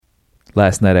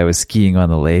Last night I was skiing on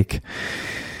the lake.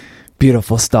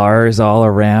 Beautiful stars all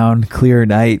around. Clear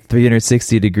night,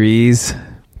 360 degrees.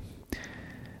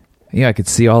 Yeah, I could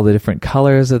see all the different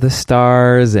colors of the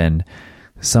stars, and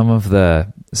some of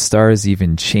the stars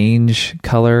even change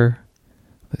color.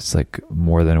 There's like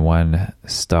more than one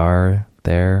star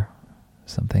there,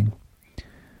 something.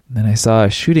 And then I saw a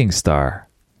shooting star.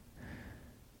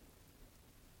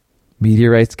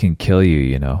 Meteorites can kill you,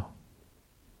 you know.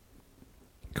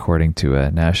 According to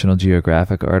a National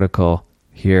Geographic article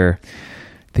here,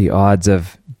 the odds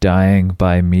of dying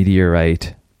by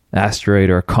meteorite, asteroid,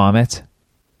 or comet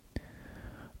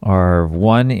are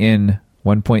 1 in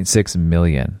 1.6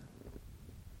 million.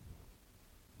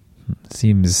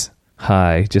 Seems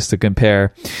high. Just to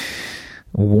compare,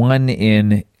 1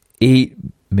 in 8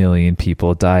 million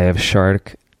people die of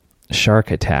shark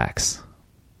attacks.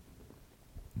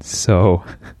 So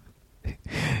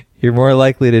you're more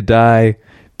likely to die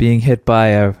being hit by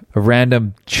a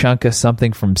random chunk of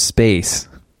something from space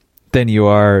than you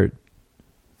are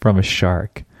from a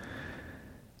shark.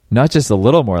 Not just a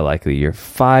little more likely, you're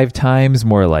 5 times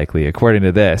more likely, according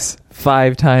to this,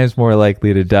 5 times more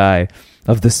likely to die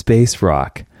of the space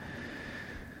rock.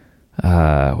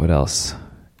 What else?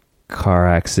 Car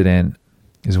accident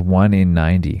is 1 in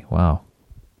 90. Wow.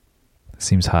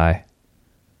 Seems high.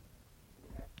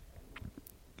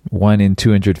 1 in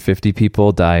 250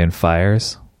 people die in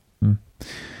fires.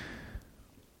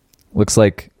 Looks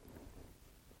like,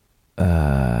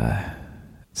 let's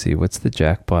see, what's the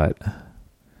jackpot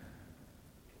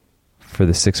for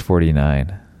the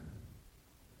 649?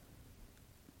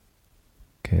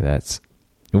 Okay, that's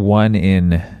 1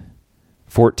 in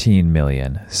 14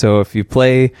 million. So if you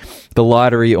play the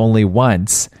lottery only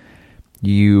once,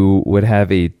 you would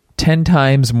have a 10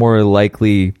 times more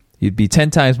likely, you'd be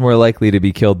 10 times more likely to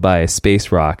be killed by a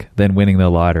space rock than winning the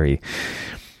lottery.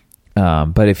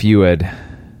 But if you would,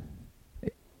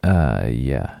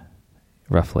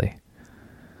 roughly.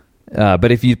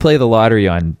 But if you play the lottery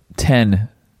on 10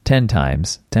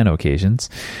 times, 10 occasions,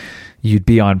 you'd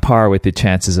be on par with the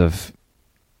chances of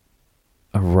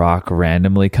a rock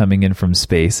randomly coming in from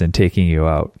space and taking you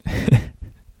out.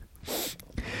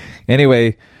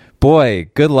 Anyway, boy,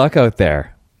 good luck out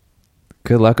there.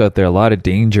 Good luck out there. A lot of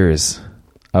dangers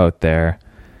out there.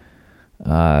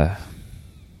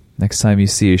 Next time you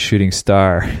see a shooting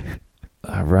star,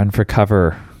 run for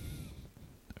cover,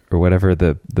 or whatever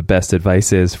the best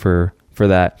advice is for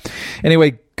that.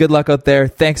 Anyway, good luck out there.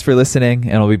 Thanks for listening,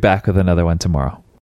 and I'll be back with another one tomorrow.